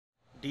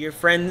Dear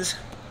friends,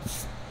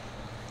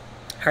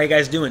 how are you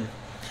guys doing?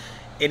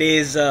 It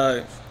is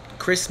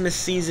Christmas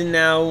season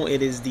now.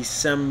 It is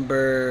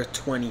December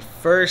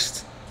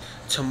 21st.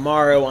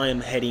 Tomorrow I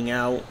am heading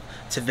out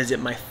to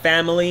visit my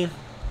family.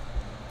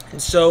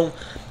 And so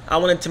I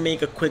wanted to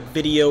make a quick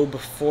video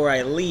before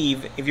I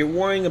leave. If you're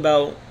worrying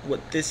about what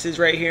this is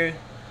right here,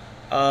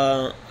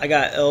 I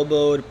got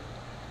elbowed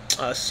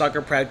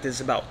soccer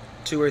practice about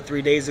 2 or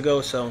 3 days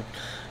ago, so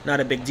not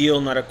a big deal,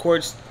 not a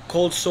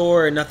cold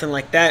sore or nothing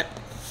like that.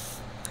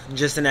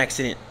 Just an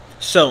accident.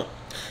 So,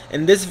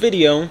 in this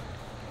video,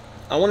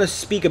 I want to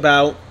speak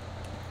about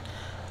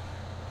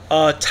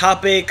a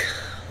topic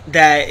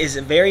that is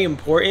very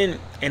important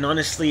and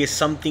honestly is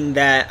something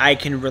that I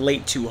can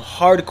relate to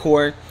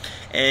hardcore,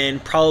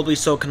 and probably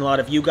so can a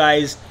lot of you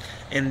guys,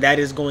 and that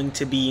is going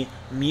to be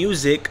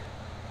music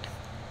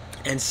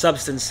and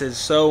substances.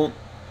 So,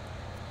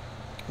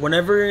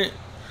 whenever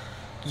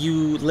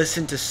you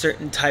listen to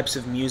certain types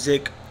of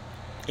music,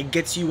 it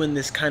gets you in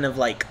this kind of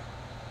like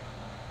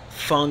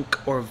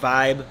funk or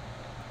vibe,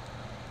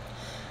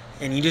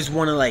 and you just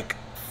want to like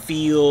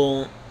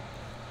feel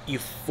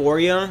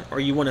euphoria, or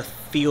you want to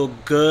feel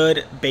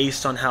good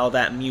based on how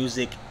that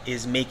music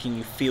is making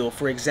you feel.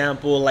 For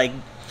example, like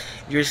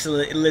if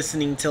you're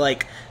listening to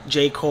like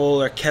J.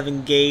 Cole or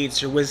Kevin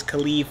Gates or Wiz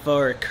Khalifa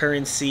or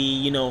Currency,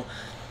 you know,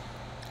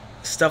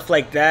 stuff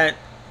like that,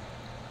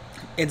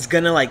 it's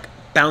gonna like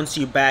bounce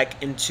you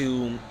back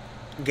into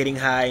getting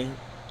high,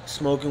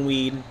 smoking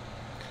weed,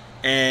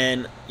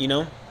 and you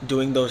know,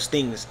 doing those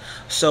things.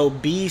 So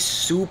be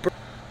super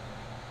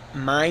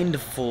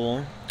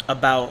mindful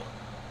about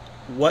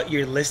what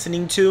you're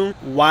listening to,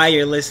 why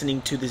you're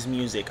listening to this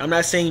music. I'm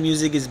not saying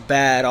music is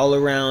bad all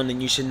around and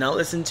you should not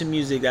listen to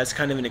music. That's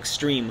kind of an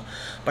extreme.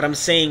 But I'm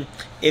saying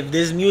if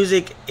this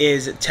music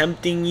is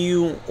tempting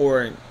you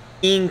or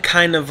being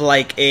kind of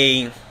like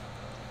a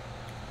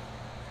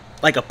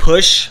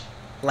push,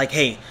 like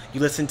hey,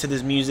 you listen to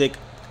this music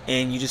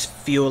and you just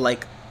feel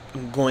like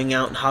going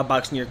out and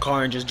hotboxing your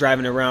car and just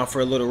driving around for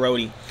a little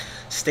roadie,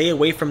 stay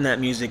away from that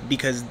music,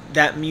 because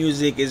that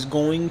music is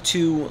going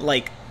to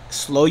like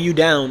slow you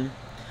down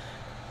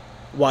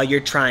while you're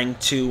trying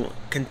to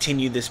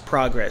continue this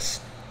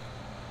progress.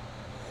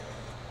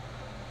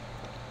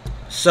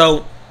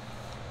 So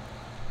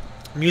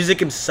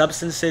music and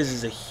substances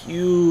is a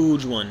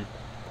huge one,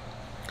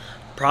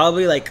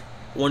 probably like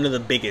one of the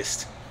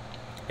biggest.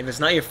 If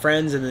it's not your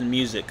friends, and then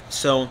music.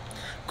 So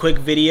quick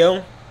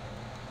video,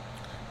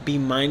 be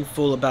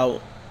mindful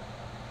about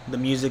the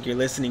music you're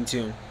listening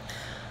to.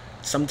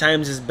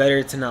 Sometimes it's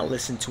better to not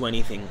listen to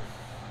anything.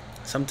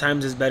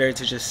 Sometimes it's better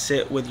to just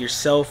sit with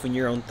yourself and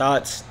your own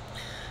thoughts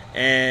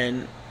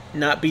and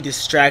not be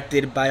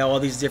distracted by all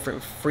these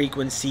different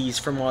frequencies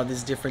from all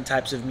these different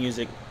types of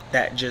music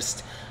that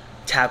just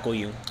tackle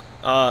you.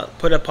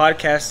 Put a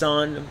podcast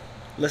on,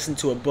 listen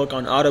to a book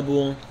on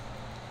Audible.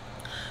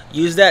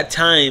 Use that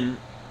time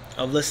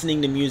of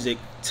listening to music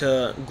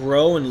to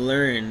grow and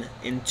learn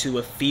into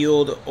a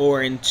field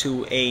or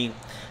into a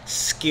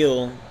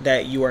skill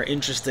that you are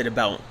interested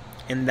about,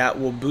 and that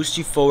will boost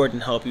you forward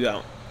and help you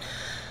out.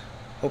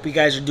 Hope you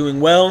guys are doing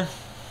well.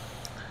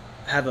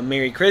 Have a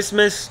Merry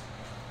Christmas.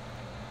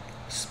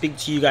 Speak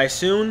to you guys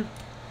soon.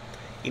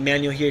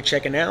 Emmanuel here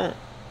checking out,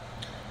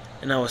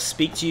 and I will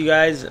speak to you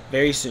guys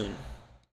very soon.